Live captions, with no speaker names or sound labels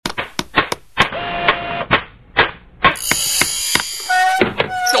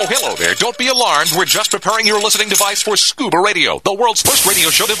Hello there. Don't be alarmed. We're just preparing your listening device for Scuba Radio, the world's first radio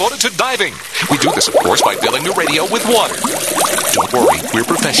show devoted to diving. We do this, of course, by filling the radio with water. Don't worry, we're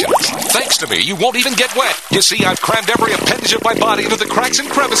professionals. Thanks to me, you won't even get wet. You see, I've crammed every appendage of my body into the cracks and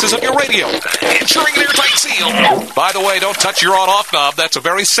crevices of your radio, ensuring an airtight seal. By the way, don't touch your on-off knob. That's a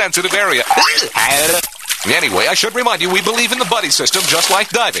very sensitive area. Anyway, I should remind you, we believe in the buddy system just like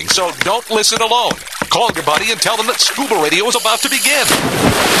diving, so don't listen alone. Call your buddy and tell them that Scuba Radio is about to begin.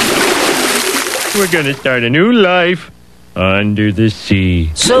 We're gonna start a new life under the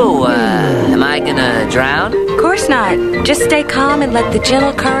sea. So, am I gonna drown? Of course not. Just stay calm and let the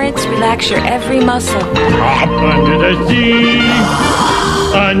gentle currents relax your every muscle. Under the sea.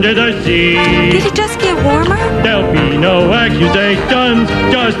 Under the sea. Did it just get warmer? There'll be no accusations,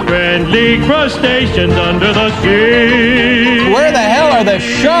 just friendly crustaceans under the sea. Where the hell are the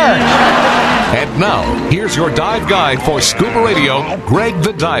sharks? And now, here's your dive guide for Scuba Radio, Greg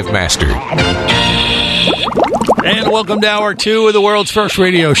the Dive Master. And welcome to Hour 2 of the world's first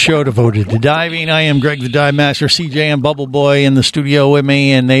radio show devoted to diving. I am Greg the Dive Master. CJ and Bubble Boy in the studio with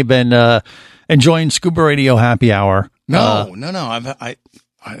me, and they've been enjoying Scuba Radio Happy Hour. No.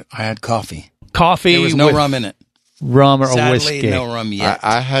 I had coffee. Coffee. There was no rum in it. Rum or Sadly, whiskey. no rum yet.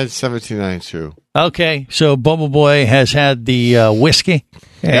 I had 79 too. Okay, so Bubble Boy has had the whiskey,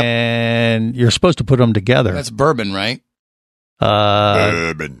 and you're supposed to put them together. That's bourbon, right?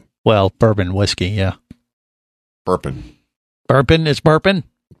 Bourbon. Well, bourbon whiskey, yeah. Burping. Bourbon is bourbon?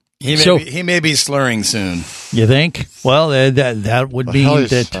 He may be slurring soon. You think? Well, that would The mean hell is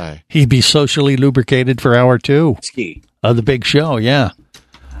that that? he'd be socially lubricated for Hour 2 Ski. of the big show, yeah.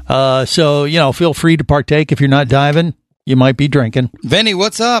 So, feel free to partake if you're not diving. You might be drinking. Vinny,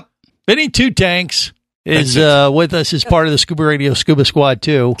 what's up? Vinny Two Tanks is with us as part of the Scuba Radio Scuba Squad,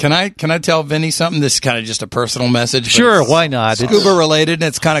 too. Can I tell Vinny something? This is kind of just a personal message. but Sure, it's why not? Scuba related, and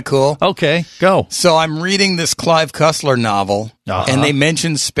it's kind of cool. Okay, go. So I'm reading this Clive Cussler novel, and they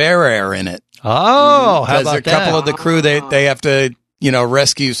mention spare air in it. Oh, how Because about a couple that? of the crew, they have to,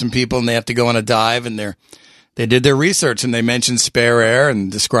 rescue some people, and they have to go on a dive, and they did their research, and they mentioned spare air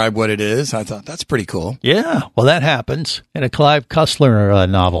and describe what it is. I thought, that's pretty cool. Yeah, well, that happens in a Clive Cussler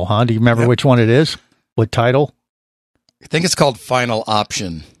novel, huh? Do you remember which one it is? What title? I think it's called Final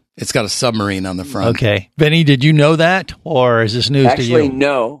Option. It's got a submarine on the front. Okay. Vinny, did you know that? Or is this news to Actually, you?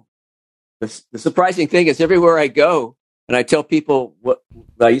 no. The surprising thing is everywhere I go, and I tell people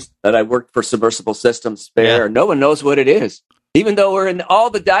that I worked for Submersible Systems Spare, no one knows what it is. Even though we're in all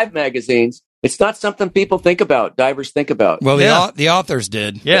the dive magazines, it's not something people think about, divers think about. Well, the authors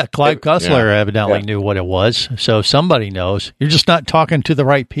did. Yeah, Clive Cussler evidently knew what it was. So somebody knows. You're just not talking to the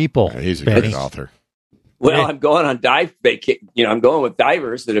right people. Yeah, he's a Vinny. good author. Well, I'm going on dive vacation. I'm going with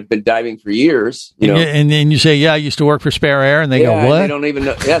divers that have been diving for years. And then you say, I used to work for Spare Air, and they go, what? They don't even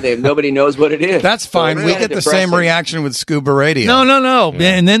know. Yeah, nobody knows what it is. That's fine. So We it's get the depressing. same reaction with Scuba Radio. No. Yeah.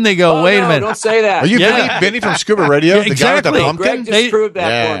 And then they go, wait a minute. Don't say that. Are you Benny from Scuba Radio? Yeah, the guy with the exactly. pumpkin? Greg just proved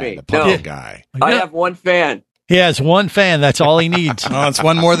that for me. The pumpkin guy. I have one fan. He has one fan. That's all he needs. Oh, it's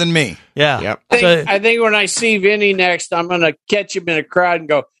one more than me. Yeah. Yep. So, I think when I see Vinny next, I'm going to catch him in a crowd and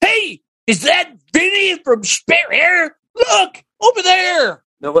go, "Hey, is that Vinny from Spare Air? Look, over there."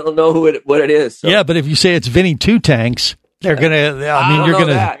 No one will know what it is. So. yeah, but if you say it's Vinny Two Tanks, they're going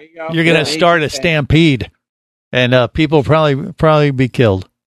to, you're going to start a stampede, and people probably be killed.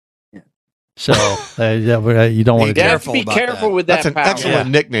 So you don't want to do You have that. to be about careful that. with that. That's an power. excellent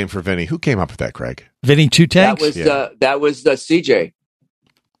nickname for Vinny. Who came up with that, Greg? Vinny Two Tanks? That was CJ.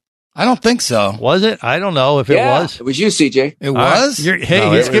 I don't think so. Was it? I don't know if it was. It was you, CJ. It was? He's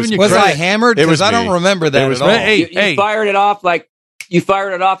it giving you Was credit. I hammered? It was Because I don't me. remember that It was at all. me. Hey, You fired it off you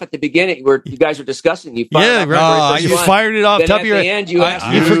fired it off at the beginning where you guys were discussing. You fired Yeah, it right. off You fired it off Then top at of your the end, you asked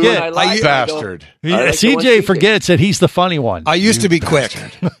you me forget. what I liked. You bastard. I like the one CJ forgets that he's the funny one. I used to be quick.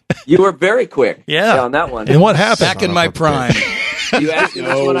 You were very quick. Yeah. On that one. And what happened? Back in my prime. You asked me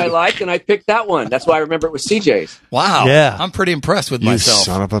which one I liked, and I picked that one. That's why I remember it was CJ's. Wow. Yeah. I'm pretty impressed with You myself.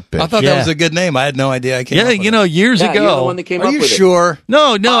 son of a bitch. I thought Yeah. that was a good name. I had no idea I came Yeah, up with you know, years Yeah, you're the ago. one that came Are up you with it. sure?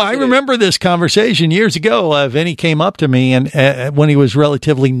 No, I Positive. remember this conversation years ago. Vinny came up to me, and when he was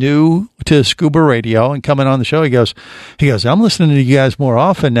relatively new to Scuba Radio and coming on the show, he goes, I'm listening to you guys more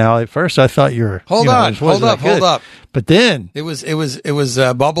often now. At first, I thought you were Hold up. But then It was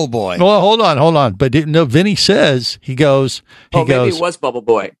Bubble Boy. well, hold on. But Vinny says he goes. Maybe it was Bubble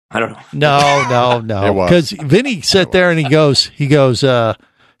Boy. I don't know. No. It was. Because Vinny sat there and he goes. You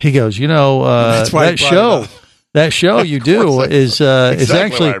know, That's why that he brought it show. That show you do is Exactly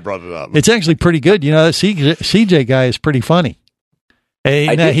actually why I brought it up. it's actually pretty good. You know, that CJ guy is pretty funny. Hey,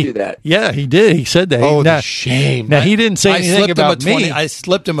 I did do that. Yeah, he did. He said that. Oh, shame. Now, he didn't say anything about me. I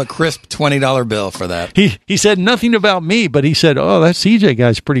slipped him a crisp $20 bill for that. He said nothing about me, but he said, "Oh, that CJ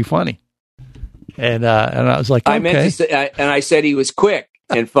guy's pretty funny." And I was like, okay. I meant to say, and I said he was quick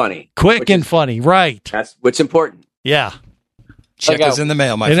and funny. Quick and funny, right? That's what's important. Yeah. Check us in the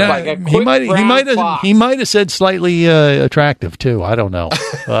mail, my friend. He might have said slightly attractive too. I don't know,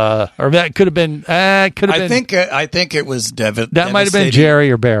 or that could have been. I think it was that might have been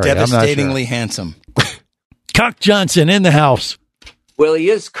Jerry or Barry. Devastatingly handsome. Cock Johnson in the house. Well, he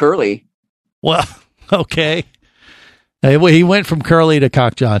is curly. Well, okay. He went from curly to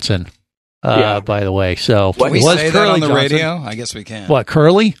Cock Johnson. By the way, so can we say Curly that on the Johnson. radio? I guess we can. What,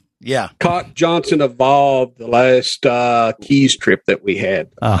 curly? Yeah. Cock Johnson evolved the last Keys trip that we had.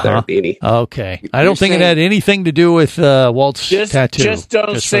 There, Benny. Okay. I don't think it had anything to do with Walt's tattoo. Just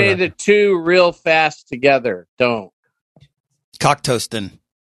don't say the two real fast together. Don't. Cock toasting.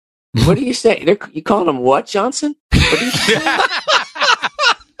 What do you say? You calling him what, Johnson? What do you say?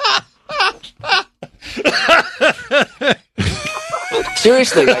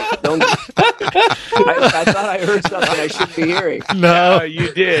 Seriously, I thought I heard something I shouldn't be hearing. No,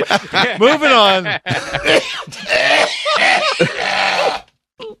 you did. Moving on.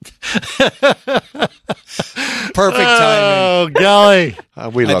 Perfect timing. Oh, golly.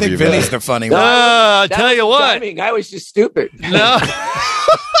 We love I think you, Vinny's man. the funny No, one. I tell you what. Timing. I was just stupid. No.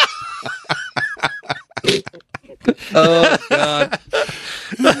 Oh, God.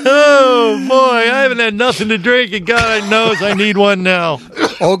 Oh, boy. I haven't had nothing to drink, and God knows I need one now.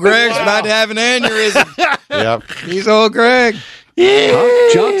 Old Greg's about to have an aneurysm. Yep. He's old Greg.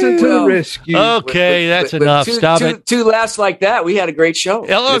 Johnson to the rescue. Okay, that's enough. Stop it. Two laughs like that. We had a great show.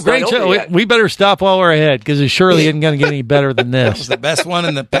 Hello, great show. We better stop while we're ahead because it surely isn't going to get any better than That this. was the best one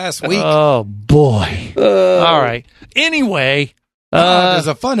in the past week. Oh, boy. All right. Anyway. Does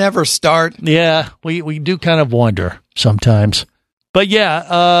a fun ever start? Yeah, we do kind of wonder sometimes. But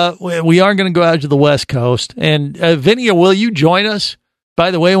yeah, we are going to go out to the West Coast. And Vinny, will you join us,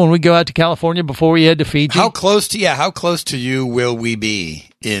 by the way, when we go out to California before we head to Fiji? How close to you will we be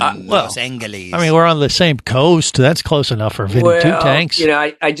in Los Angeles? I mean, we're on the same coast. That's close enough for Vinny Two Tanks. You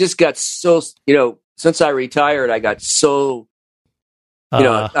know, I just got so, since I retired, I got so,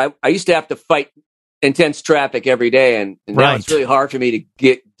 I used to have to fight intense traffic every day, and now it's really hard for me to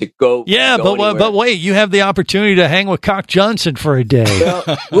get to go. Yeah, but wait, you have the opportunity to hang with Cock Johnson for a day.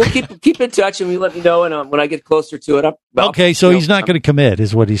 Well, we'll keep in touch, and you let me know, and when I get closer to it, okay. So he's not going to commit,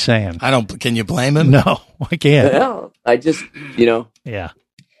 is what he's saying. Can you blame him? No, I can't. Well, I just, yeah.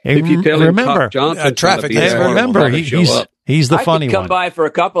 If you tell him remember, Cock Johnson, traffic. Remember, he's the funny one. I could come by for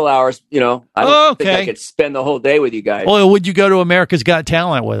a couple hours. I don't think I could spend the whole day with you guys. Well, would you go to America's Got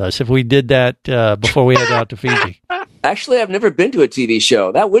Talent with us if we did that before we head out to Fiji? Actually, I've never been to a TV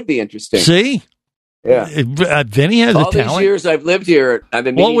show. That would be interesting. See? Yeah. Vinny has all a talent. These years I've lived here, I've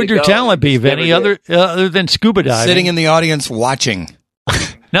been. What would your talent be, Vinny, other than scuba diving? Sitting in the audience watching.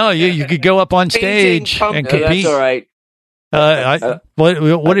 No, you could go up on stage and compete. That's all right.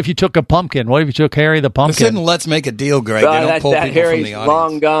 What if you took a pumpkin? What if you took Harry the Pumpkin? Listen, let's make a deal, Greg. They don't pull people Harry's from the audience.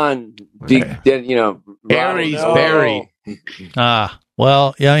 long gone. Harry's buried.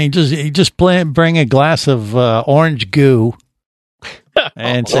 Well, yeah, you just bring a glass of orange goo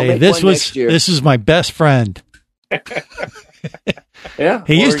and say this is my best friend. Yeah,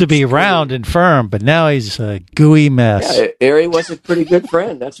 he used to be round and firm, but now he's a gooey mess. Yeah, Harry was a pretty good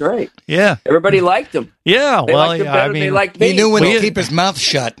friend. That's right. Yeah, everybody liked him. Yeah, they liked him better than they liked me. He knew when to keep his mouth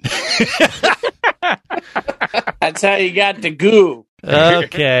shut. That's how you got the goo.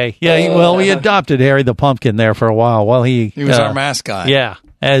 Okay. Yeah. Well, we adopted Harry the Pumpkin there for a while. While he was our mascot. Yeah,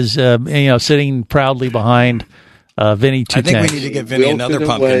 as sitting proudly behind Vinny Two Tanks. I think we need to get Vinny another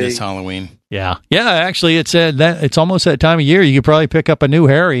pumpkin this Halloween. Yeah. Actually, it's almost that time of year. You could probably pick up a new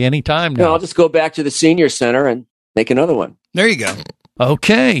Harry anytime now. No, I'll just go back to the senior center and make another one. There you go.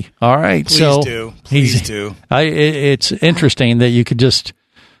 Okay. All right. Please do. It's interesting that you could just,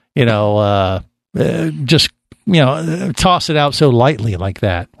 toss it out so lightly like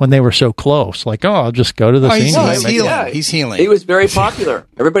that when they were so close. Like, I'll just go to the senior. He's healing. He was very popular.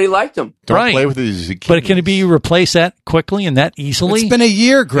 Everybody liked him. Don't play with these. But can it be replaced that quickly and that easily? It's been a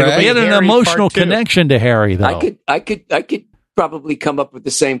year, Greg. We had an emotional connection to Harry, though. I could probably come up with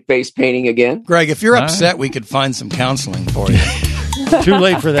the same face painting again. Greg, if you're upset, we could find some counseling for you. Too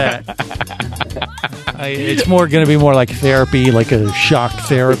late for that. It's going to be more like therapy, like a shock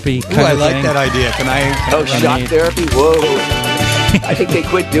therapy kind I of like thing. that idea. Can I shock therapy? Whoa. I think they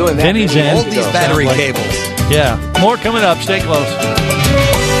quit doing that. Vinny's in. Hold these battery cables. Yeah. More coming up. Stay close.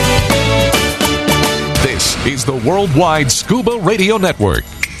 This is the Worldwide Scuba Radio Network.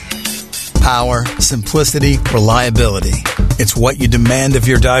 Power, simplicity, reliability. It's what you demand of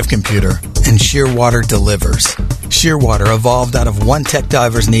your dive computer, and Shearwater delivers. Shearwater evolved out of one tech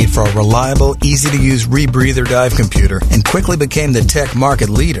diver's need for a reliable, easy-to-use rebreather dive computer and quickly became the tech market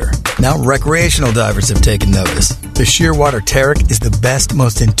leader. Now recreational divers have taken notice. The Shearwater Taric is the best,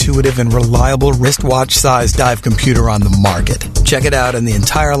 most intuitive, and reliable wristwatch-sized dive computer on the market. Check it out in the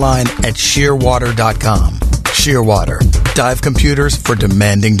entire line at shearwater.com. Shearwater. Dive computers for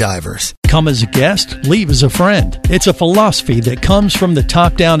demanding divers. Come as a guest, leave as a friend. It's a philosophy that comes from the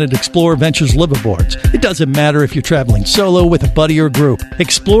top down at Explorer Ventures liveaboards. It doesn't matter if you're traveling solo, with a buddy, or group.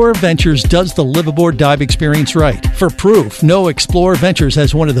 Explorer Ventures does the liveaboard dive experience right. For proof, know Explorer Ventures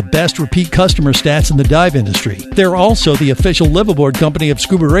has one of the best repeat customer stats in the dive industry. They're also the official liveaboard company of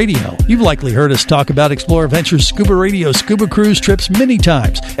Scuba Radio. You've likely heard us talk about Explorer Ventures Scuba Radio scuba cruise trips many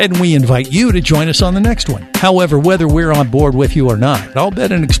times, and we invite you to join us on the next one. However, whether we're on board with you or not, I'll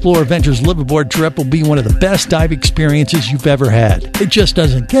bet an Explorer Ventures liveaboard trip will be one of the best dive experiences you've ever had. It just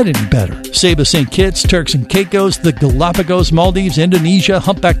doesn't get any better. Saba St. Kitts, Turks and Caicos, the Galapagos, Maldives, Indonesia,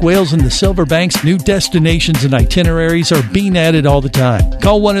 humpback whales, and the Silver Banks, new destinations and itineraries are being added all the time.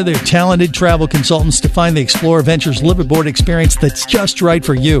 Call one of their talented travel consultants to find the Explorer Ventures liveaboard experience that's just right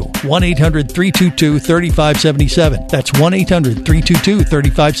for you. 1-800-322-3577. That's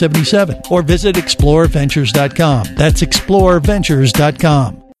 1-800-322-3577. Or visit explorerventures.com. That's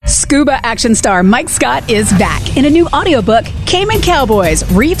explorerventures.com. Scuba action star Mike Scott is back in a new audiobook, Cayman Cowboys,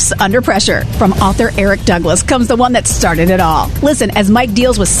 Reefs Under Pressure. From author Eric Douglas comes the one that started it all. Listen as Mike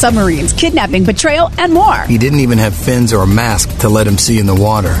deals with submarines, kidnapping, betrayal, and more. He didn't even have fins or a mask to let him see in the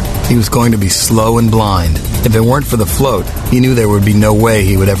water. He was going to be slow and blind. If it weren't for the float, he knew there would be no way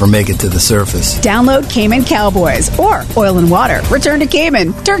he would ever make it to the surface. Download Cayman Cowboys or Oil and Water, Return to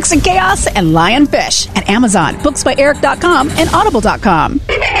Cayman, Turks and Chaos, and Lionfish at Amazon, booksbyeric.com, and audible.com.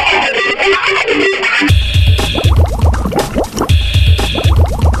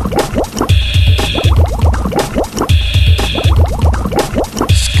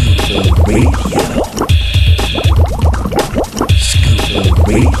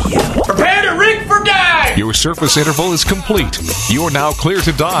 Prepare to rig for dive! Your surface interval is complete. You are now clear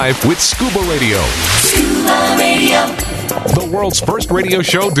to dive with Scuba Radio. Scuba Radio. The world's first radio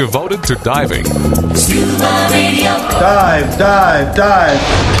show devoted to diving. Scuba Radio. Dive, dive, dive.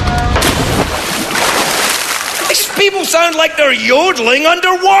 These people sound like they're yodeling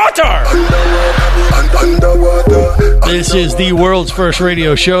underwater. This is the world's first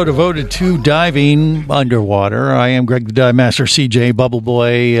radio show devoted to diving underwater. I am Greg the Dive Master, CJ Bubble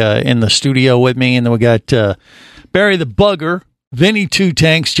Boy in the studio with me, and then we got Barry the Bugger, Vinny Two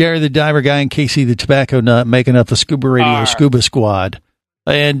Tanks, Jerry the Diver Guy, and Casey the Tobacco Nut making up the Scuba Radio Scuba Squad.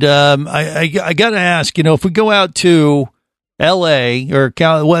 And I got to ask, if we go out to L.A. or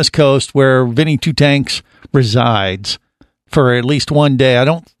West Coast where Vinny Two Tanks resides for at least one day,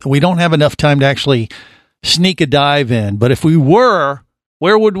 we don't have enough time to actually sneak a dive in. But if we were,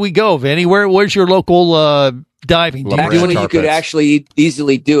 where would we go, Vinny? Where's your local diving? Actually, you could actually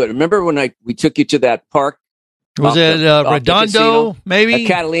easily do it. Remember when we took you to that park? Was it Redondo, maybe?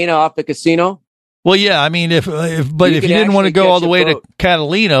 Catalina off the casino? Well, yeah. I mean, if you didn't want to go all the way to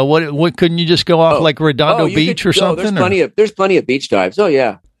Catalina, what couldn't you just go off like Redondo Beach or something? There's plenty of beach dives. Oh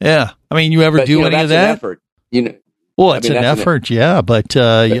yeah. Yeah. I mean, you ever do any of that? An effort. Well, it's an effort, yeah. But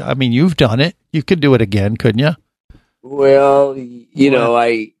I mean, you've done it. You could do it again, couldn't you? Well,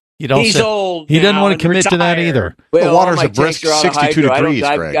 he's old. He doesn't want to commit to that either. Well, the water's a brisk 62 degrees.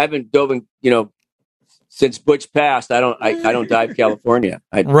 I haven't dove in, since Butch passed. I don't dive California.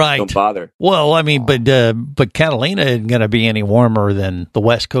 I don't bother. Well, I mean, but Catalina isn't going to be any warmer than the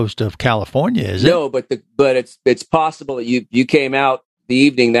west coast of California, is it? No, but it's possible that you came out the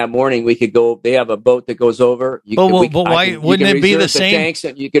evening that morning. We could go. They have a boat that goes over. But why wouldn't it be the same? Tanks,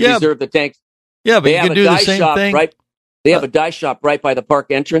 you could reserve the tanks. Yeah, but you can do the same thing. Right, they have a dive shop right by the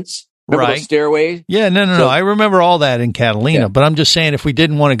park entrance. Remember those stairways? Yeah, no. I remember all that in Catalina, but I'm just saying, if we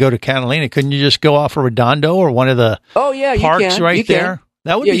didn't want to go to Catalina, couldn't you just go off of Redondo or one of the parks right there?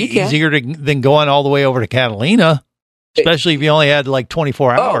 That would be easier than going all the way over to Catalina, especially if you only had like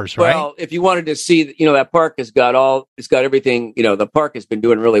 24 hours, right? Well, if you wanted to see, that park it's got everything. The park has been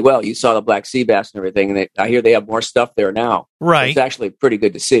doing really well. You saw the black sea bass and everything, and I hear they have more stuff there now. Right, it's actually pretty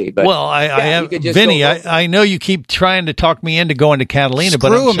good to see. But I have Vinny. I know you keep trying to talk me into going to Catalina,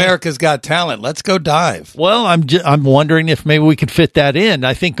 but America's Got Talent. Let's go dive. Well, I'm wondering if maybe we could fit that in.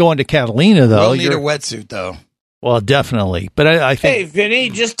 I think going to Catalina though, we'll need a wetsuit though. Well, definitely, but I think. Hey, Vinny,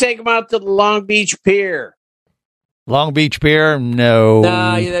 just take them out to the Long Beach Pier. Long Beach beer, no.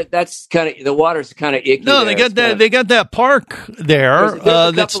 No, that's kind of the water's kind of icky. No, they got that. They got that park there.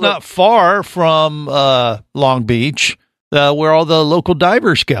 That's not far from Long Beach, where all the local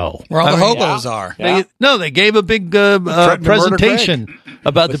divers go. Where all the hobos are. They gave a big presentation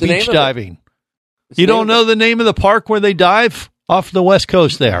about the beach diving. You don't know the name of the park where they dive off the West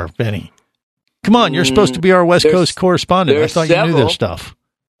Coast there, Benny? Come on, you're supposed to be our West Coast correspondent. I thought you knew this stuff.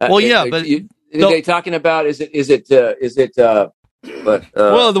 Well, yeah, but. Are they talking about? Is it? Well,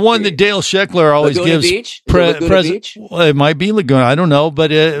 the one that Dale Scheckler always Laguna gives. Beach? Laguna Beach? Well, it might be Laguna. I don't know,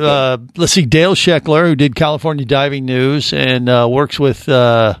 but let's see. Dale Scheckler, who did California Diving News and works with folks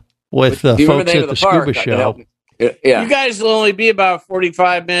at the Scuba Show. Yeah, you guys will only be about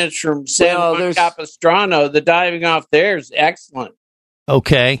 45 minutes from San Juan Capistrano. The diving off there is excellent.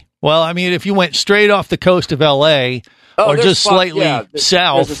 Okay. Well, I mean, if you went straight off the coast of L.A. or just slightly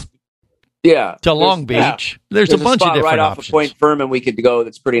south. To Long Beach. There's a bunch of different right options. Off of Point Furman we could go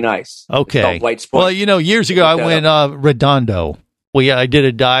that's pretty nice. Okay. White's Point. Well, years ago I went Redondo. I did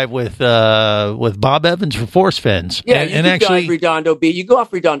a dive with Bob Evans for Force Fins. Yeah, and actually dive Redondo Beach. You go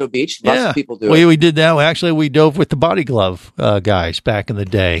off Redondo Beach. Lots of people do it. We did that. Actually, we dove with the Body Glove guys back in the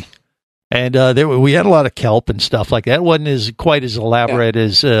day. And we had a lot of kelp and stuff like that. It wasn't quite as elaborate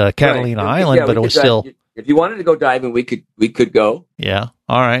as Catalina Island, but it was still... If you wanted to go diving, we could go. Yeah.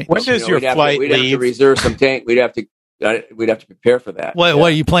 All right. When does your flight leave? We'd have to reserve some tank. We'd have to prepare for that. What are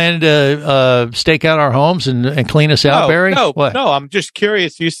you planning to stake out our homes and clean us out, Barry? No. I'm just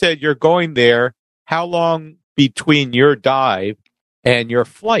curious. You said you're going there. How long between your dive and your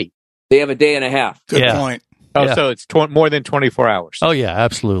flight? They have a day and a half. Good point. Oh, so it's more than 24 hours. Oh yeah,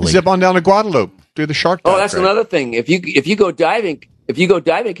 absolutely. Zip on down to Guadalupe. Do the shark dive. Oh, that's another thing. If you go diving,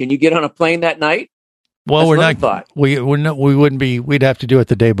 can you get on a plane that night? Well, we're not. We wouldn't be. We'd have to do it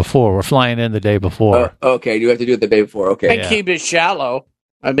the day before. We're flying in the day before. Okay, you have to do it the day before. Okay, and keep it shallow.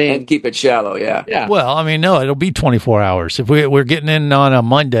 And keep it shallow. Yeah. Well, I mean, no, it'll be 24 hours. If we're getting in on a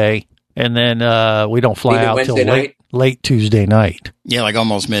Monday and then we don't fly out till late Tuesday night. Yeah, like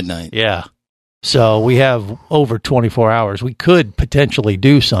almost midnight. Yeah. So we have over 24 hours. We could potentially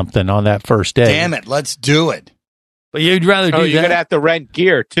do something on that first day. Damn it, let's do it. But you'd rather do that. You're going to have to rent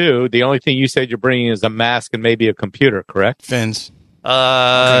gear, too. The only thing you said you're bringing is a mask and maybe a computer, correct? Fins.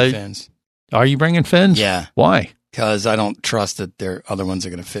 Fins. Are you bringing fins? Yeah. Why? Because I don't trust that their other ones are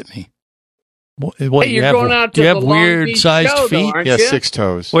going to fit me. What, you're going out to you the have Long weird Beach sized show, feet? though, Yeah, 6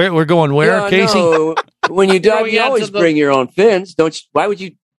 toes. We're going where, Casey? No. When you dive, you always bring your own fins. Don't you? Why would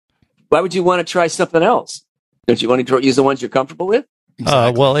you want to try something else? Don't you want to use the ones you're comfortable with?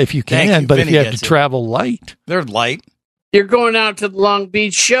 Exactly. Well, if you can, but if you have to travel light. They're light. You're going out to the Long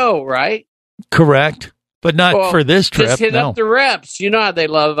Beach show, right? Correct. But not for this trip. Just hit up the reps. You know how they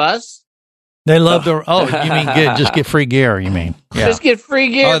love us. They love you mean just get free gear, you mean? Yeah. Just get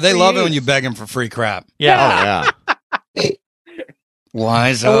free gear. Oh, they love it when you beg them for free crap. Yeah. Oh, yeah.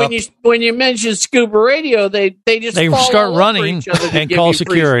 Wise up. When you mention Scuba Radio, they start running and call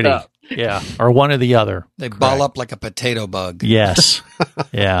security. Yeah, or one or the other. They ball up like a potato bug. Yes.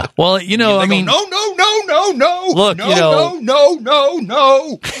 Yeah. Well, I mean, no. Look,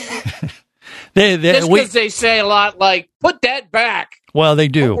 no. Because they say a lot like, put that back. Well, they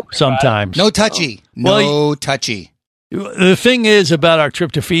do sometimes. No touchy. No touchy. The thing is about our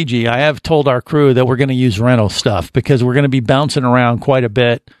trip to Fiji, I have told our crew that we're going to use rental stuff because we're going to be bouncing around quite a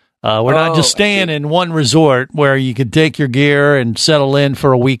bit. We're not just staying in one resort where you could take your gear and settle in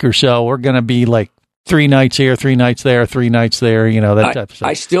for a week or so. We're going to be like 3 nights here, 3 nights there, 3 nights there, that type of stuff.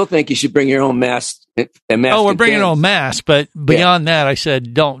 I still think you should bring your own mask. We're bringing our own mask, but beyond that, I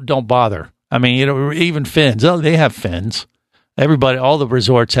said don't bother. I mean, even fins. Oh, they have fins. All the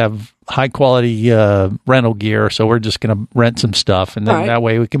resorts have high quality rental gear, so we're just going to rent some stuff, and then that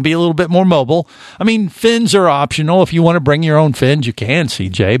way we can be a little bit more mobile. I mean, fins are optional. If you want to bring your own fins, you can,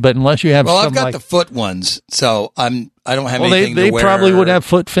 CJ. But unless you have, I've got the foot ones, so I don't have anything. They to wear. Probably would have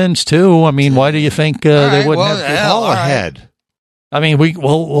foot fins too. I mean, why do you think they wouldn't have? All ahead. I mean,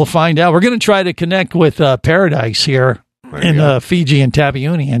 we'll find out. We're going to try to connect with Paradise here in Fiji and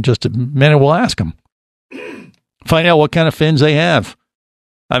Taveuni in just a minute. We'll ask them. Find out what kind of fins they have.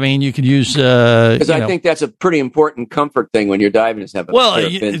 I mean, you could use because I think that's a pretty important comfort thing when you're diving is have a pair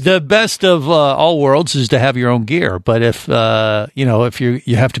of fins. The best of all worlds is to have your own gear, but if if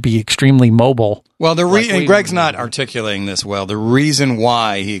you have to be extremely mobile. Well, and Greg's not articulating this well. The reason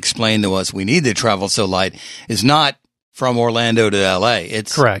why he explained to us we need to travel so light is not from Orlando to LA.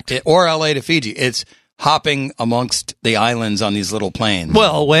 It's correct, or LA to Fiji. It's hopping amongst the islands on these little planes.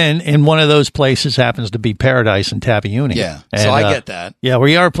 Well, when in one of those places happens to be Paradise and Taviuni. Yeah, and, so I get that. Yeah,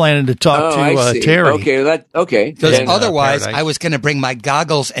 we are planning to talk to Terry. Okay. Because Then, otherwise, Paradise. I was going to bring my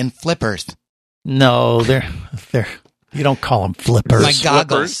goggles and flippers. No, they're you don't call them flippers. My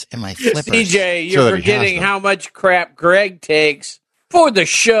goggles and my flippers. CJ, So you're that he has forgetting them. how much crap Greg takes for the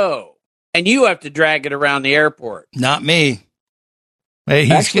show, and you have to drag it around the airport. Not me.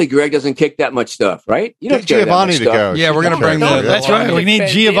 Hey, Actually, Greg doesn't kick that much stuff, right? You don't Get carry that Giovanni much to stuff. go. Yeah, we're going to bring No, the... that's right. We need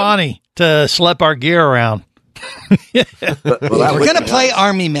Defend Giovanni to schlep our gear around. Well, that We're would going to be play nice.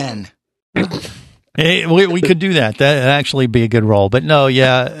 Army Men. Hey, we could do that. That'd actually be a good role. But no,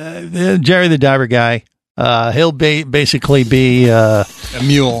 Jerry the Diver guy, he'll basically be A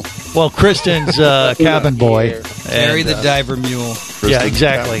mule. well, Kristen's cabin boy. Jerry And, the Diver Mule. yeah,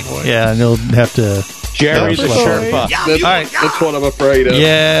 exactly. Yeah, and he'll have to. Jerry the Sherpa. All right. That's what I'm afraid of.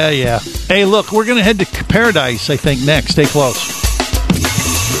 Yeah. Hey, look, we're going to head to Paradise, I think, next. Stay close.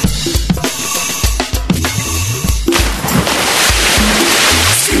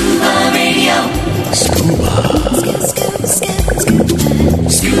 Scuba Radio.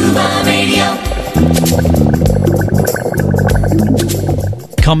 Scuba Radio.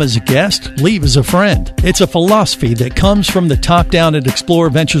 Come as a guest, leave as a friend. It's a philosophy that comes from the top down at Explorer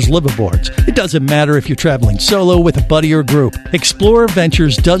Ventures liveaboards. It doesn't matter if you're traveling solo, with a buddy, or group. Explorer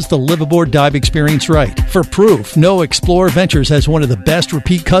Ventures does the liveaboard dive experience right. For proof, no, Explorer Ventures has one of the best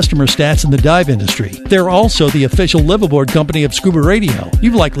repeat customer stats in the dive industry. They're also the official liveaboard company of Scuba Radio.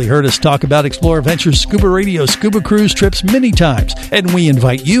 You've likely heard us talk about Explorer Ventures Scuba Radio scuba cruise trips many times, and we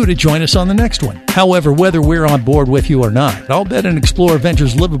invite you to join us on the next one. However, whether we're on board with you or not, I'll bet an Explorer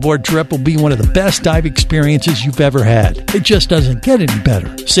Ventures liveaboard trip will be one of the best dive experiences you've ever had. It just doesn't get any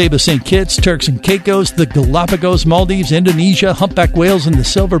better. Saba St. Kitts, Turks and Caicos, the Galapagos, Maldives, Indonesia, humpback whales, and the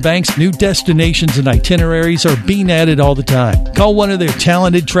Silver Banks, new destinations and itineraries are being added all the time. Call one of their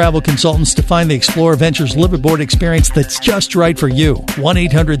talented travel consultants to find the Explorer Ventures liveaboard experience that's just right for you.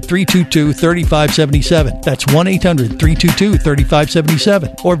 1-800-322-3577. That's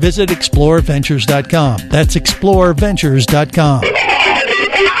 1-800-322-3577. Or visit explorerventures.com. That's explorerventures.com.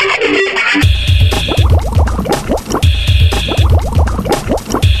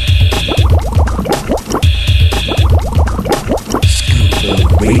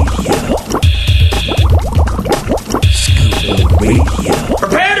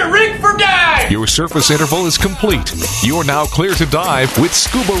 Prepare to rig for dive! Your surface interval is complete. You're now clear to dive with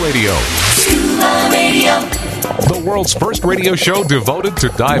Scuba Radio. Scuba Radio. The world's first radio show devoted to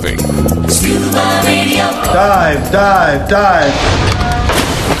diving. Scuba Radio. Dive, dive, dive.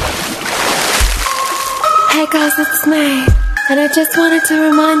 Hey guys, it's me. And I just wanted to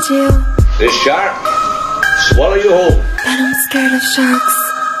remind you This shark, swallow you whole. that I'm scared of sharks.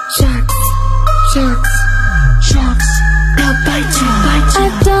 Sharks. They'll bite you. I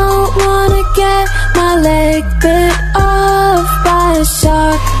don't wanna get my leg bit off by a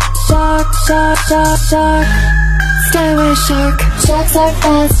shark. Stay away, shark. Sharks are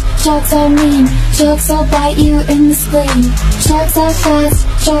fast, sharks are mean. Sharks will bite you in the spleen. Sharks are fast,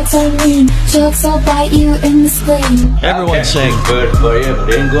 sharks are mean. Sharks will bite you in the spleen. Everyone sing. Good for you, but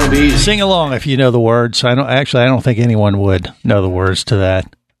it ain't gonna be easy. Sing along if you know the words. I don't think anyone would know the words to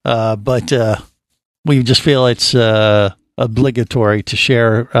that. But we just feel it's obligatory to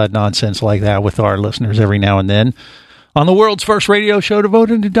share nonsense like that with our listeners every now and then on the world's first radio show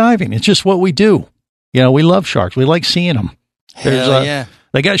devoted to diving. It's just what we do. You know, we love sharks. We like seeing them. Hell yeah.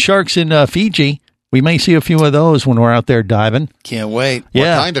 They got sharks in Fiji. We may see a few of those when we're out there diving. Can't wait.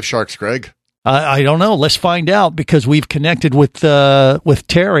 Yeah. What kind of sharks, Greg? I don't know. Let's find out because we've connected with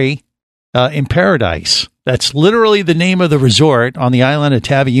Terry in Paradise. That's literally the name of the resort on the island of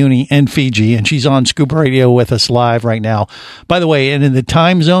Taviuni in Fiji, and she's on Scuba Radio with us live right now. By the way, and in the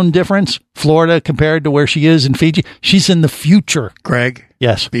time zone difference, Florida compared to where she is in Fiji, she's in the future. Greg?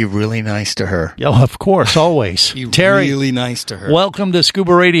 Yes. Be really nice to her. Yeah, of course, always. Be Terry, really nice to her. welcome to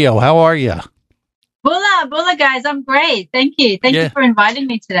Scuba Radio. How are you? Bula, guys. I'm great. Thank you. Thank you for inviting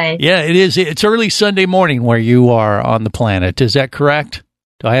me today. Yeah, it is. It's early Sunday morning where you are on the planet. Is that correct?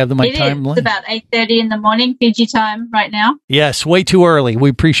 Do I have my time? It's about 8:30 in the morning, Fiji time right now. Yes, way too early. We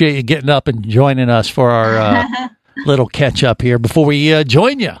appreciate you getting up and joining us for our little catch up here before we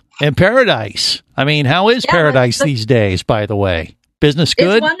join you in Paradise. I mean, how is Paradise these days, by the way? Business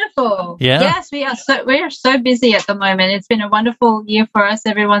good? It's wonderful. Yeah. Yes, we are so busy at the moment. It's been a wonderful year for us.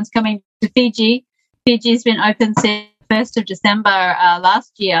 Everyone's coming to Fiji. Fiji's been open since 1st of December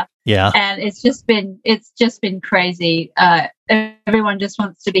last year. Yeah. And it's just been crazy. Everyone just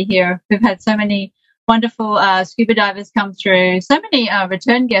wants to be here. We've had so many wonderful scuba divers come through. So many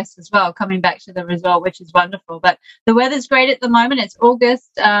return guests as well coming back to the resort, which is wonderful. But the weather's great at the moment. It's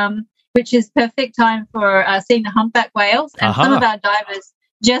August, which is perfect time for seeing the humpback whales. And some of our divers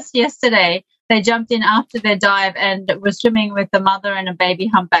just yesterday, they jumped in after their dive and were swimming with the mother and a baby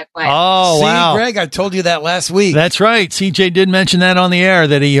humpback whale. Oh, wow. Greg, I told you that last week. That's right. CJ did mention that on the air,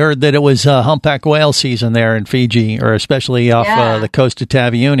 that he heard that it was humpback whale season there in Fiji, or especially off the coast of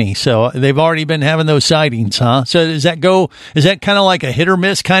Taveuni. So they've already been having those sightings, huh? So is that kind of like a hit or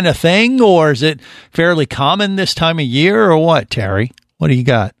miss kind of thing, or is it fairly common this time of year, or what, Terry? What do you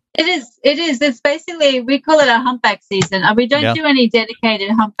got? It is. It's basically, we call it a humpback season. We don't do any dedicated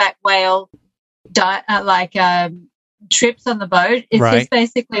humpback whale trips on the boat. It's just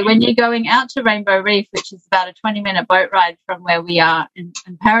basically when you're going out to Rainbow Reef, which is about a 20-minute boat ride from where we are in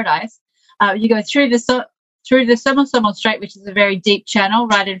Paradise. You go through the Somersomo Strait, which is a very deep channel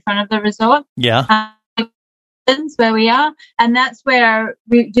right in front of the resort. Yeah. Where we are, and that's where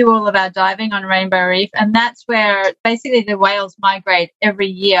we do all of our diving on Rainbow Reef, and that's where basically the whales migrate every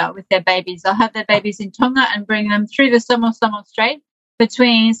year with their babies. They'll have their babies in Tonga and bring them through the Somersomo Strait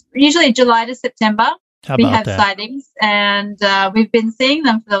between usually July to September. We have sightings, and we've been seeing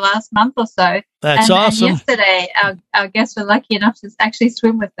them for the last month or so. That's awesome. And yesterday, our guests were lucky enough to actually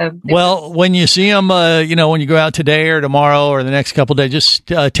swim with them. Well, when you see them, when you go out today or tomorrow or the next couple of days, just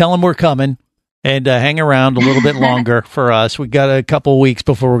tell them we're coming. And hang around a little bit longer for us. We got a couple of weeks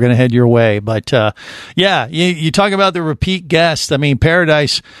before we're going to head your way. But, you talk about the repeat guests. I mean,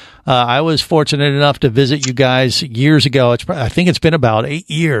 Paradise, I was fortunate enough to visit you guys years ago. I think it's been about 8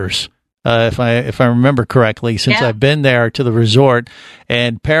 years, if I remember correctly, since I've been there to the resort.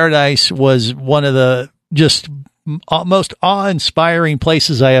 And Paradise was one of the just most awe-inspiring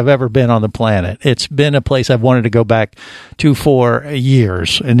places I have ever been on the planet. It's been a place I've wanted to go back to for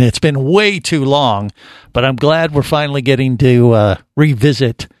years, and it's been way too long, but I'm glad we're finally getting to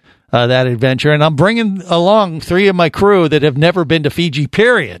revisit that adventure. And I'm bringing along 3 of my crew that have never been to Fiji,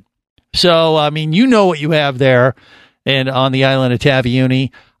 period. So, I mean, you know what you have there and on the island of Taveuni.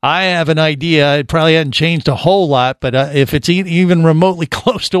 I have an idea. It probably hasn't changed a whole lot, but if it's even remotely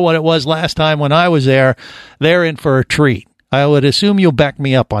close to what it was last time when I was there, they're in for a treat. I would assume you'll back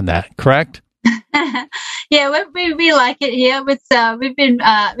me up on that, correct? Yeah, we like it here. We've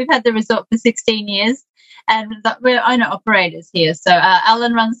had the resort for 16 years, and we're owner operators here. So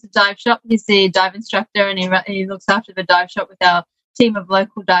Alan runs the dive shop. He's the dive instructor, and he looks after the dive shop with our team of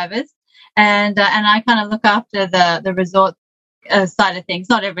local divers. And I kind of look after the resort side of things.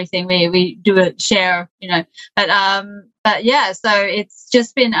 Not everything. We do a share, but yeah. So it's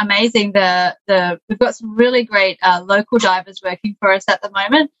just been amazing. We've got some really great local divers working for us at the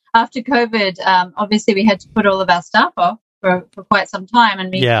moment. After COVID, obviously we had to put all of our staff off for quite some time,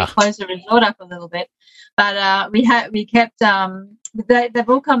 and we closed the resort up a little bit. But we kept. They've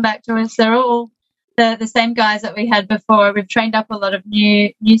all come back to us. They're all the same guys that we had before. We've trained up a lot of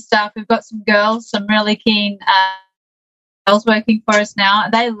new staff. We've got some girls, some really keen girls working for us now.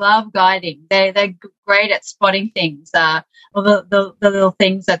 They love guiding. They're great at spotting things, the little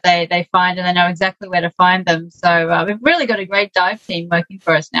things that they find, and they know exactly where to find them. So we've really got a great dive team working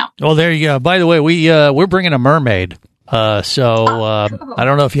for us now. Well, there you go. By the way, we're bringing a mermaid. Cool. I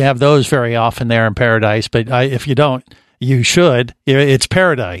don't know if you have those very often there in Paradise, but if you don't, you should. It's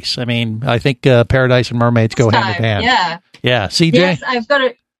Paradise. I mean, I think Paradise and mermaids go hand in hand. Yeah. Yeah. CJ? Yes,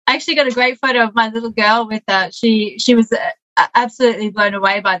 I actually got a great photo of my little girl with she was absolutely blown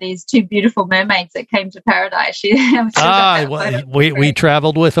away by these 2 beautiful mermaids that came to Paradise. We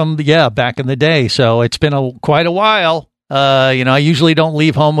traveled with them, back in the day. So it's been quite a while. I usually don't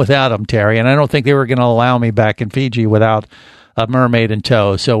leave home without them, Terry, and I don't think they were going to allow me back in Fiji without a mermaid in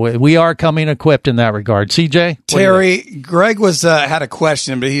tow. So we are coming equipped in that regard. CJ? Terry, Greg had a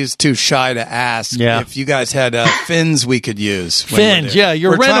question, but he's too shy to ask if you guys had fins we could use. Fins,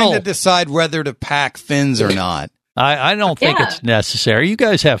 we're trying to decide whether to pack fins or not. I don't think it's necessary. You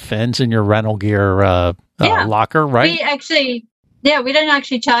guys have fins in your rental gear locker, right? We don't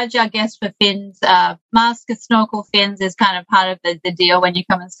actually charge our guests for fins. Mask and snorkel fins is kind of part of the deal when you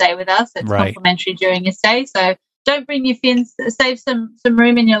come and stay with us. It's complimentary during your stay. So don't bring your fins. Save some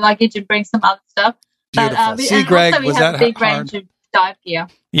room in your luggage and bring some other stuff. Beautiful. See, Greg, we have a big range of dive gear.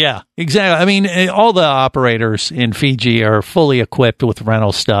 Yeah, exactly. I mean, all the operators in Fiji are fully equipped with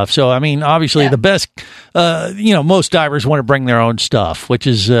rental stuff. So, I mean, obviously the best, most divers want to bring their own stuff, which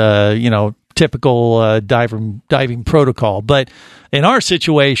is, typical diving protocol. But in our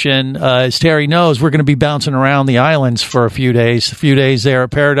situation, as Terry knows, we're going to be bouncing around the islands for a few days there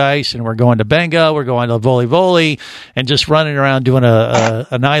at Paradise, and we're going to Benga, we're going to Voli, and just running around doing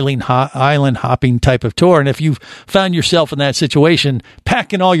an island hopping type of tour. And if you've found yourself in that situation,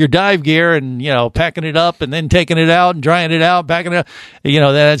 packing all your dive gear and, packing it up and then taking it out and drying it out, packing it up,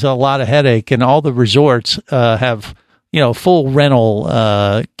 that's a lot of headache. And all the resorts have, full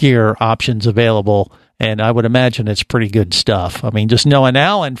rental gear options available. And I would imagine it's pretty good stuff. I mean, just knowing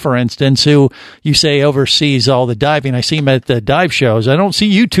Alan, for instance, who you say oversees all the diving. I see him at the dive shows. I don't see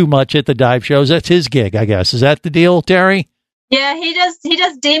you too much at the dive shows. That's his gig, I guess. Is that the deal, Terry? Yeah, he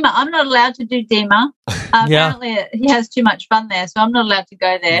does DEMA. I'm not allowed to do DEMA. Apparently he has too much fun there, so I'm not allowed to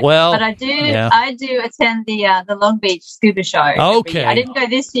go there. Well, but I do attend the Long Beach scuba show. Okay. I didn't go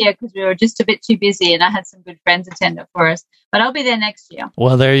this year because we were just a bit too busy, and I had some good friends attend it for us. But I'll be there next year.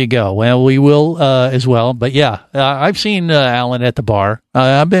 Well, there you go. Well, we will as well. But yeah, I've seen Alan at the bar.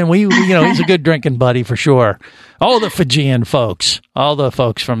 He's a good drinking buddy for sure. All the Fijian folks, all the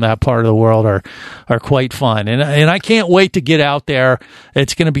folks from that part of the world are quite fun. And I can't wait to get out there.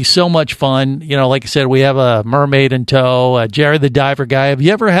 It's going to be so much fun. Like I said, we have a mermaid in tow, Jerry the diver guy. Have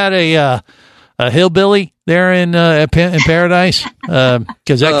you ever had a hillbilly there in Paradise?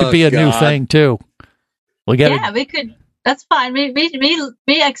 Because that could be a new thing too. We could. That's fine.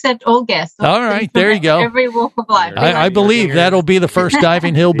 We accept all guests. All right, there you go. Every walk of life. I believe that'll be the first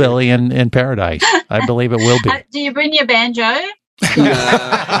diving hillbilly in Paradise. I believe it will be. Do you bring your banjo?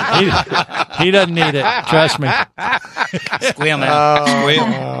 He doesn't need it. Trust me. Squeal, man.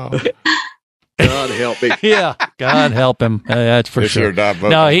 Squeal. God help me. Yeah, God help him. That's for sure.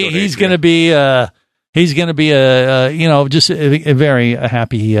 No, he's going to be. He's going to be just a very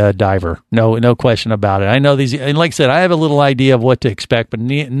happy diver. No question about it. I know these, and like I said, I have a little idea of what to expect, but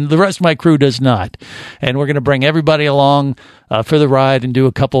the rest of my crew does not. And we're going to bring everybody along for the ride and do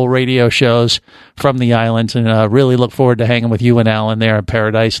a couple radio shows from the islands, and really look forward to hanging with you and Alan there at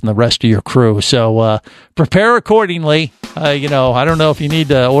Paradise and the rest of your crew. So prepare accordingly. I don't know if you need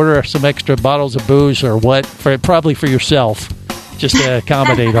to order some extra bottles of booze or what, probably for yourself, just to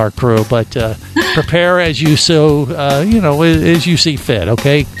accommodate our crew, but prepare as you as you see fit.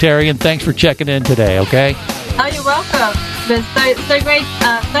 Okay, Terry, and thanks for checking in today. Okay. Oh, you're welcome. It's so great.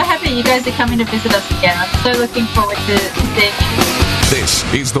 So happy you guys are coming to visit us again. I'm so looking forward to seeing you.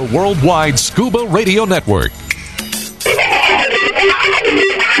 This is the Worldwide Scuba Radio Network.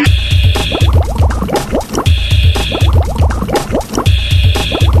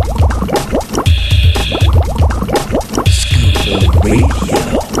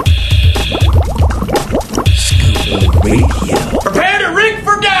 Prepare to rig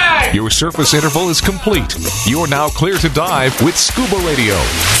for dive! Your surface interval is complete. You're now clear to dive with Scuba Radio.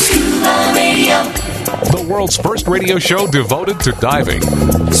 Scuba Radio. The world's first radio show devoted to diving.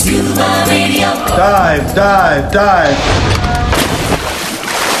 Scuba Radio. Dive, dive, dive.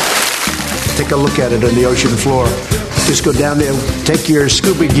 Take a look at it on the ocean floor. Just go down there, take your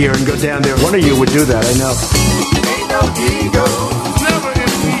scuba gear and go down there. One of you would do that, I know. Ain't no egos, never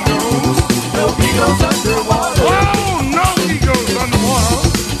any egos. No egos underwater. Oh, no egos underwater.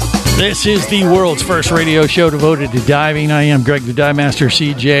 This is the world's first radio show devoted to diving. I am Greg the Dive Master,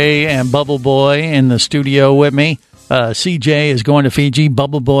 CJ, and Bubble Boy in the studio with me. CJ is going to Fiji.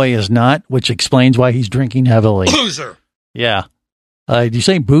 Bubble Boy is not, which explains why he's drinking heavily. Loser. Yeah. Did you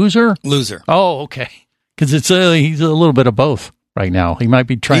say boozer? Loser. Oh, okay. Because he's a little bit of both right now. He might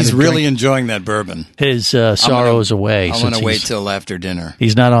be trying He's to really enjoying that bourbon. His sorrows away. I want to wait till after dinner.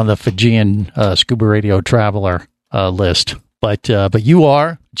 He's not on the Fijian Scuba Radio Traveler list. But you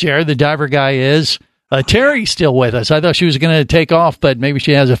are. Jared, the diver guy, is. Terry's still with us. I thought she was going to take off, but maybe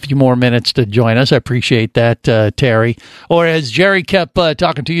she has a few more minutes to join us. I appreciate that, Terry. Or as Jerry kept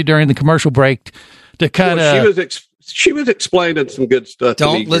talking to you during the commercial break, to kind of... She was explaining some good stuff.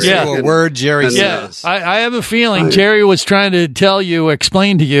 Don't listen to a word Jerry says. I have a feeling Jerry was trying to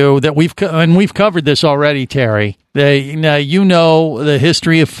explain to you that we've covered this already, Terry. You know the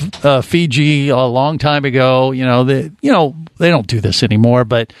history of Fiji a long time ago. They don't do this anymore,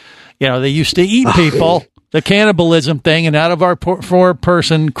 but they used to eat people. The cannibalism thing, and out of our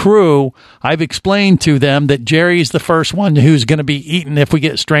four-person crew, I've explained to them that Jerry's the first one who's going to be eaten if we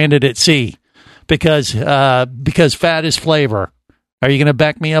get stranded at sea. Because fat is flavor. Are you going to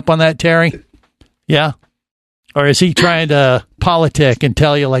back me up on that, Terry? Yeah? Or is he trying to politic and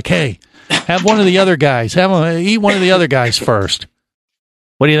tell you, like, hey, have one of the other guys. Eat one of the other guys first.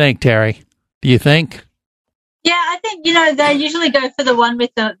 What do you think, Terry? Do you think? Yeah, I think, they usually go for the one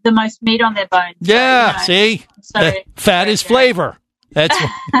with the most meat on their bones. Yeah, see? Fat is flavor. That's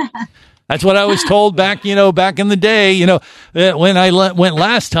That's what I was told back in the day. When I went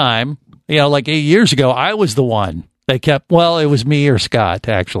last time, like 8 years ago, I was the one that kept. Well, it was me or Scott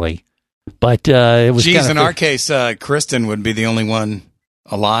actually, but it was. Geez, in our case, Kristen would be the only one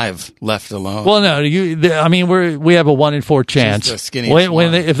alive left alone. Well, no, we have a 1 in 4 chance. She's the skinniest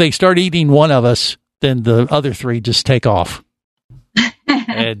one. If they start eating one of us, then the other 3 just take off.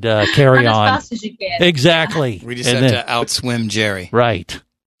 And carry on as fast as you can. Exactly. We just have to outswim Jerry. Right.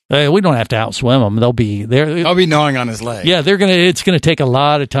 We don't have to outswim them. They'll be there. I'll be gnawing on his leg. Yeah, it's gonna take a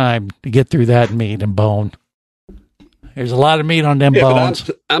lot of time to get through that meat and bone. There's a lot of meat on them bones.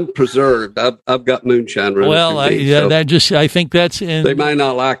 But I'm preserved. I've got moonshine running. Well, I think that's they might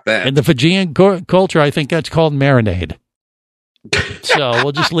not like that. In the Fijian culture, I think that's called marinade. So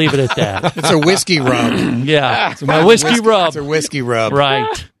we'll just leave it at that. It's a whiskey rub. Yeah, it's a whiskey rub. It's a whiskey rub.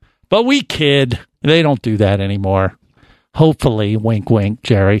 Right. But we kid. They don't do that anymore. Hopefully, wink, wink,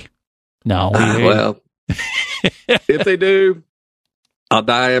 Jerry. No. Well, if they do, I'll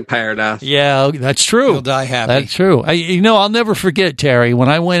die in paradise. Yeah, that's true. You'll die happy. That's true. I'll never forget, Terry, when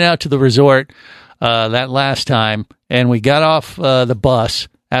I went out to the resort that last time, and we got off the bus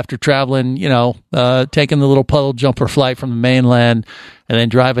after traveling, taking the little puddle jumper flight from the mainland and then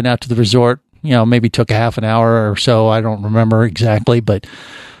driving out to the resort, maybe took a half an hour or so. I don't remember exactly, but,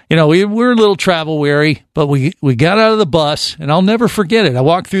 we were a little travel weary, but we got out of the bus, and I'll never forget it. I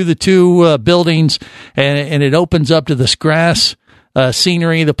walked through the 2 buildings, and it opens up to this grass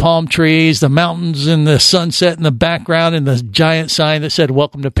scenery, the palm trees, the mountains, and the sunset in the background, and the giant sign that said,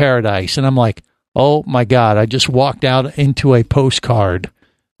 "Welcome to Paradise." And I'm like, oh, my God, I just walked out into a postcard.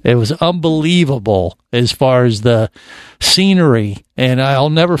 It was unbelievable as far as the scenery, and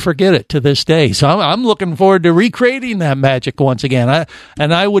I'll never forget it to this day. So I'm looking forward to recreating that magic once again.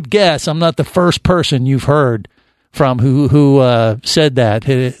 I would guess I'm not the first person you've heard from who said that,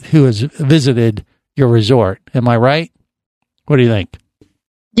 who has visited your resort. Am I right? What do you think?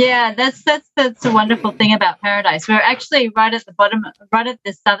 Yeah, that's a wonderful thing about Paradise. We're actually right at the bottom, right at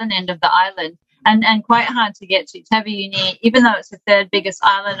the southern end of the island. And quite hard to get to. Taveuni, even though it's the 3rd biggest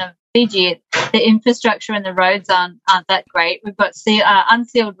island of Fiji, the infrastructure and the roads aren't that great. We've got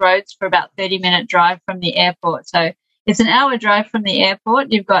unsealed roads for about 30-minute drive from the airport. So it's an hour drive from the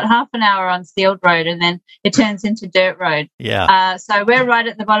airport. You've got half an hour on sealed road, and then it turns into dirt road. Yeah. So we're right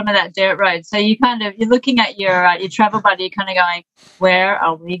at the bottom of that dirt road. So you're looking at your travel buddy, kind of going, where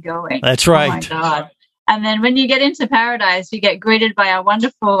are we going? That's right. Oh my God. And then when you get into Paradise, you get greeted by our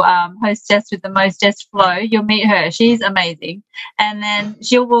wonderful hostess with the mostest flow. You'll meet her. She's amazing. And then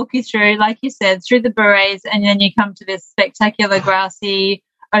she'll walk you through, like you said, through the berets, and then you come to this spectacular grassy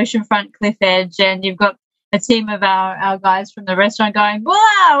oceanfront cliff edge, and you've got a team of our guys from the restaurant going,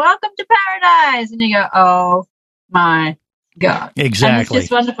 wow, welcome to Paradise. And you go, oh, my God. Exactly. And it's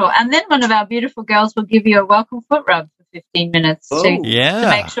just wonderful. And then one of our beautiful girls will give you a welcome foot rub for 15 minutes to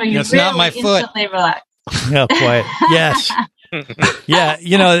make sure you really instantly relax. Oh, quite. Yes. Yeah,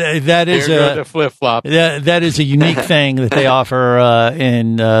 that is a flip flop. That is a unique thing that they offer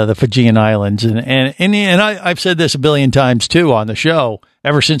in the Fijian Islands, and I've said this a billion times too on the show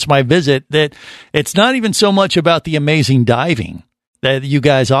ever since my visit, that it's not even so much about the amazing diving that you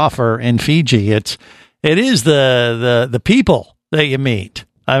guys offer in Fiji. It is the people that you meet.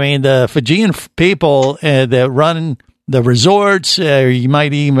 I mean, the Fijian people that run the resorts, you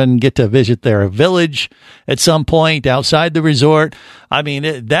might even get to visit their village at some point outside the resort. I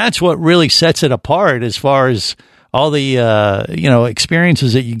mean, that's what really sets it apart as far as all the,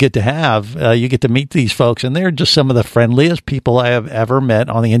 experiences that you get to have. You get to meet these folks, and they're just some of the friendliest people I have ever met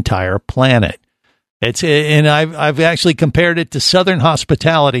on the entire planet. And I've actually compared it to Southern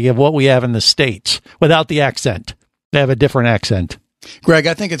hospitality of what we have in the States without the accent. They have a different accent. Greg,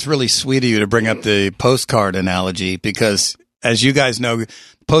 I think it's really sweet of you to bring up the postcard analogy because, as you guys know,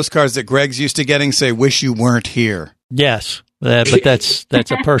 postcards that Greg's used to getting say, wish you weren't here. Yes, but that's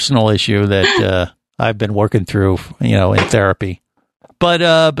a personal issue that I've been working through, in therapy. But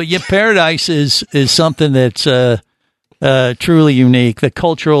yeah, Paradise is something that's truly unique. The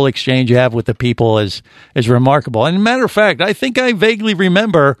cultural exchange you have with the people is remarkable. And matter of fact, I think I vaguely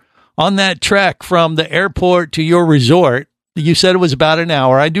remember on that trek from the airport to your resort, you said it was about an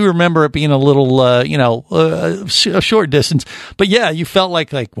hour. I do remember it being a little, a short distance. But yeah, you felt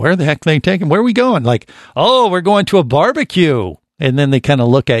like where the heck are they taking? Where are we going? Like, oh, we're going to a barbecue. And then they kind of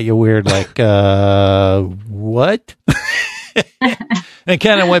look at you weird, like, what? And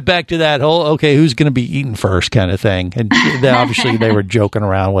kind of went back to that whole, okay, who's going to be eating first kind of thing. And then obviously they were joking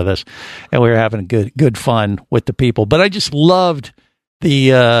around with us, and we were having good fun with the people. But I just loved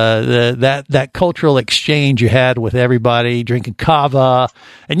that cultural exchange you had with everybody, drinking kava,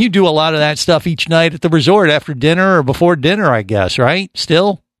 and you do a lot of that stuff each night at the resort after dinner or before dinner, I guess, right?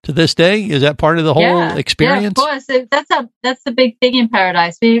 Still to this day, is that part of the whole experience? Yeah, of course. That's the big thing in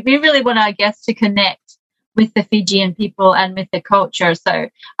Paradise. We really want our guests to connect with the Fijian people and with the culture. So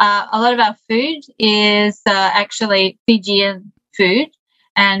a lot of our food is actually Fijian food,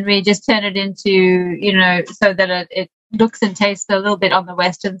 and we just turn it into, so that it looks and tastes a little bit on the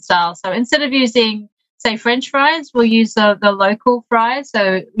Western style. So instead of using, say, French fries, we'll use the local fries.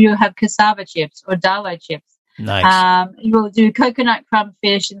 So you'll have cassava chips or dalo chips. Nice. You will do coconut crumb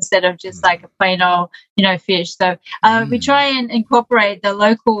fish instead of just like a plain old, fish. So we try and incorporate the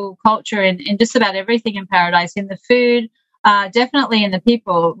local culture in just about everything in Paradise, in the food, definitely in the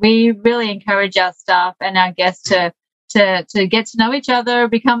people. We really encourage our staff and our guests to get to know each other,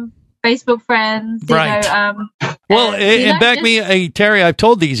 become Facebook friends. Right. Terry, I've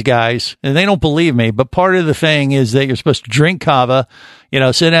told these guys, and they don't believe me, but part of the thing is that you're supposed to drink kava,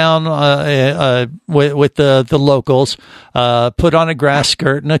 sit down with the locals, put on a grass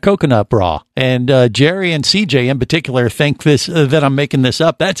skirt and a coconut bra. And Jerry and CJ in particular think that I'm making this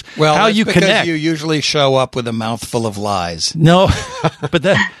up. That's how you because connect. You usually show up with a mouthful of lies. No, but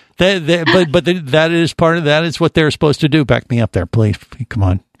that is part of that is what they're supposed to do. Back me up there, please. Come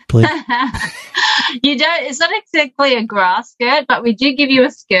on. Please. It's not exactly a grass skirt, but we do give you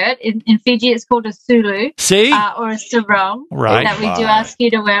a skirt. In Fiji, it's called a sulu. See? Or a sarong. Right. That we do ask you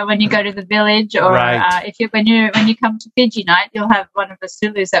to wear when you go to the village, or when you come to Fiji night, you'll have one of the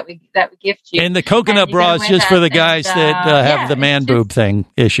sulus that we gift you. And the coconut bra is just for the guys that have the man boob thing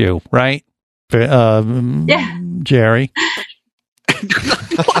issue, right? Jerry.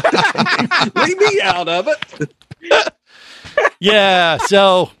 Leave me out of it. Yeah,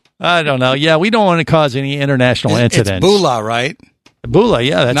 so I don't know. Yeah, we don't want to cause any international incidents. It's bula, right? Bula,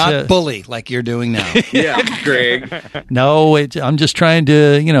 yeah. That's not bully like you're doing now. Yeah, Greg. No, I'm just trying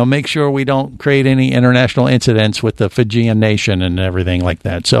to, make sure we don't create any international incidents with the Fijian nation and everything like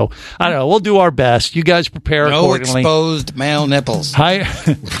that. So, I don't know. We'll do our best. You guys prepare accordingly. No exposed male nipples.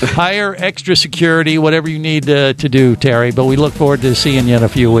 Hire extra security, whatever you need to do, Terry. But we look forward to seeing you in a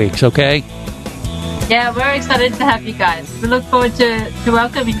few weeks, okay? Yeah, we're excited to have you guys. We look forward to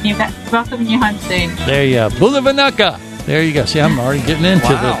welcoming you home soon. There you go. Bula Vinaka. There you go. See, I'm already getting into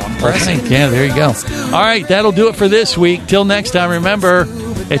the thing. Yeah, there you go. All right, that'll do it for this week. Till next time, remember,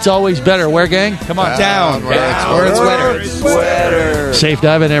 it's always better. Where, gang? Come on. Down. Where it's wetter. Safe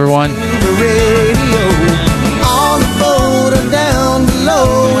diving, everyone. On the boat or down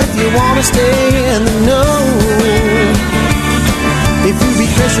below, if you want to stay in the know. If you be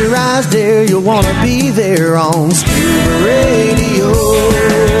pressurized there, you'll want to be there on Scuba Radio.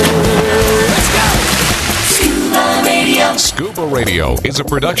 Scuba Radio. Scuba Radio is a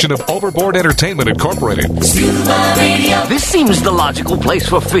production of Overboard Entertainment Incorporated. Scuba Radio. This seems the logical place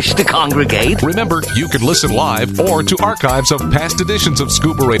for fish to congregate. Remember, you can listen live or to archives of past editions of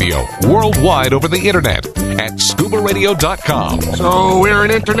Scuba Radio worldwide over the internet at scubaradio.com. So we're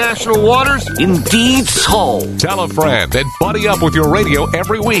in international waters? Indeed so. Tell a friend and buddy up with your radio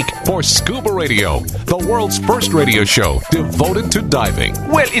every week for Scuba Radio, the world's first radio show devoted to diving.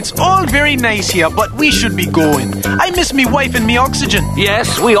 Well, it's all very nice here, but we should be going. I miss me wife and me oxygen.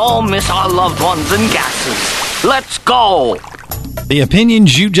 Yes, we all miss our loved ones and gases. Let's go. The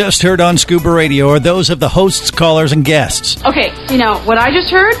opinions you just heard on Scuba Radio are those of the hosts, callers, and guests. Okay, what I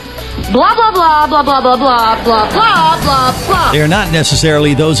just heard? Blah, blah, blah, blah, blah, blah, blah, blah, blah, blah, blah. They are not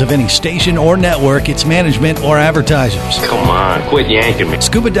necessarily those of any station or network, its management, or advertisers. Come on, quit yanking me.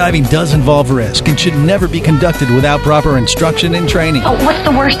 Scuba diving does involve risk and should never be conducted without proper instruction and training. Oh, what's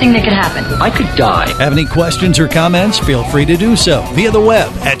the worst thing that could happen? I could die. Have any questions or comments? Feel free to do so via the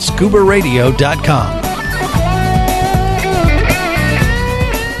web at scubaradio.com.